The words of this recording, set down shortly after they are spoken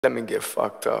Let me get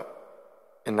fucked up,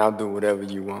 and I'll do whatever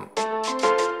you want.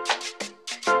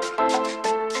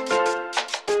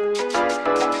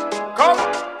 Come,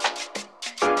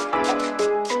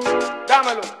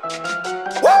 dámelo.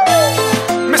 Woo!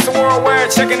 Mr.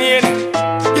 Worldwide checking in.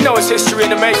 You know it's history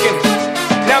in the making.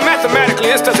 Now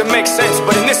mathematically this doesn't make sense,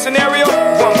 but in this scenario,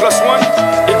 1 + 1 =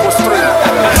 3.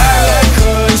 I like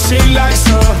her and she likes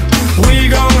her. We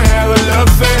gon' have a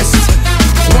love fest.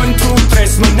 1, 2,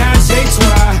 3, menage a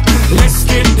trois. Let's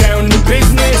get down to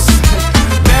business.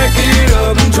 Back it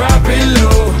up and drop it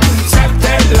low. Tap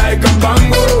that like a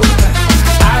bongo.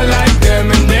 I like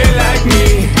them and they like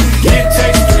me. It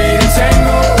takes 3 to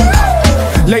tango.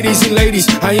 Ladies and ladies,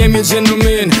 I am your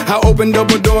gentleman. I opened up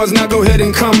the doors, now go ahead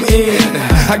and come in.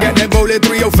 I got that Goldie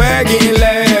 305 getting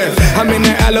loud. I'm in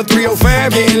that Ala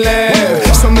 305 getting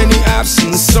loud. So many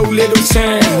options, so little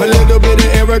time. A little bit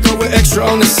of Erica with extra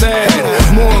on the side.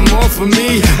 More and more for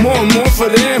me, more and more for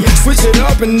them. Switch it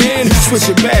up and then switch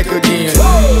it back again.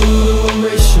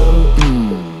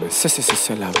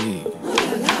 C'est la vie.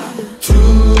 2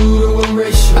 to 1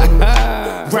 ratio.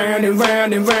 Round and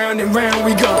round and round and round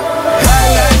we go. I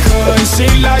like her and she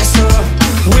likes her.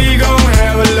 We gon'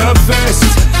 have a love fest.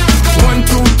 1,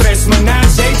 2, 3,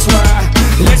 menage a trois.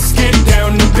 Let's get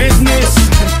down to business.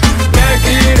 Back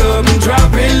it up and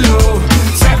drop it low.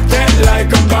 Tap that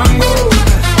like a bongo.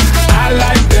 I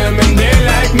like them and they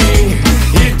like me.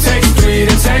 It takes 3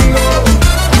 to tango.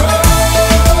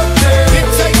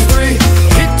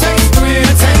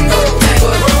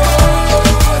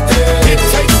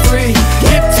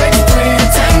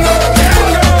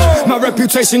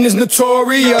 Reputation is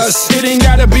notorious. It ain't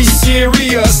gotta be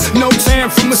serious. No time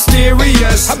for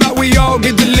mysterious. How about we all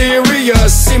get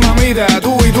delirious? Sí, mamita,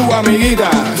 tú y tu amiguita.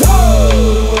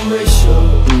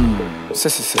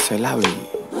 C'est la vie.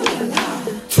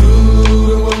 2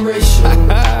 to 1 ratio.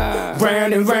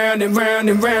 Round and round and round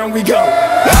and round we go. I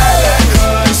like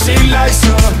her and she likes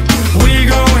her. We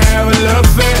gon' have a love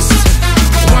fest.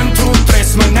 1, 2,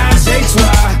 3, menage a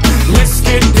trois. Let's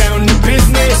get down to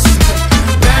business.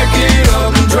 Back it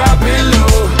up and drop it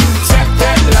low. Tap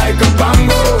that like a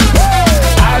bongo.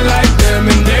 I like them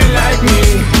and they like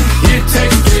me. It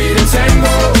takes 3 to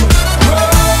tango.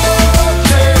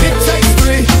 It takes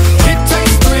 3. It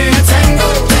takes 3 to tango.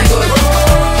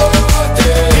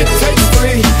 It takes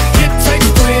 3. It takes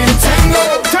 3 to tango.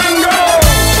 Tango.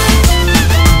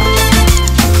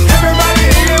 Everybody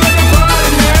here with the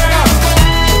party now.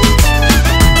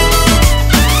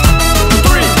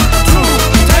 3, 2,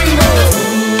 tango.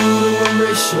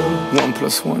 1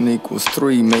 + 1 =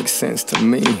 3 makes sense to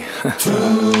me. 2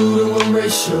 to 1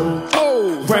 ratio.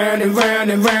 Oh, round and round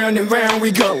and round and round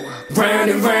we go. Round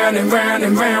and round and round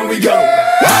and round we go.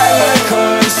 I like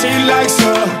her and she likes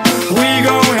her. We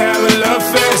gon' have a love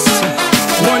fest.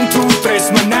 1, 2,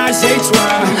 3, menage a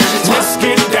trois. Let's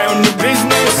get down to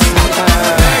business.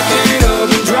 Back it up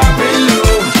and drop it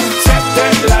low. Tap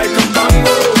that like a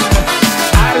bongo.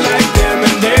 I like them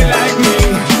and they like me.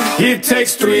 It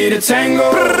takes 3 to tango.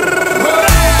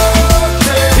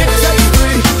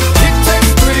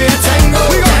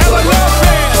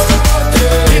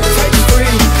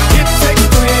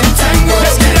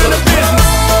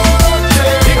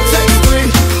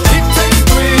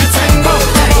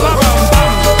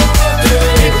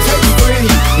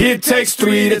 It takes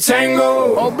 3 to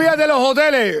tango. Olvídate de los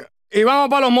hoteles y vamos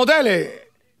para los moteles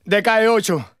de calle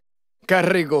 8. Qué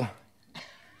rico.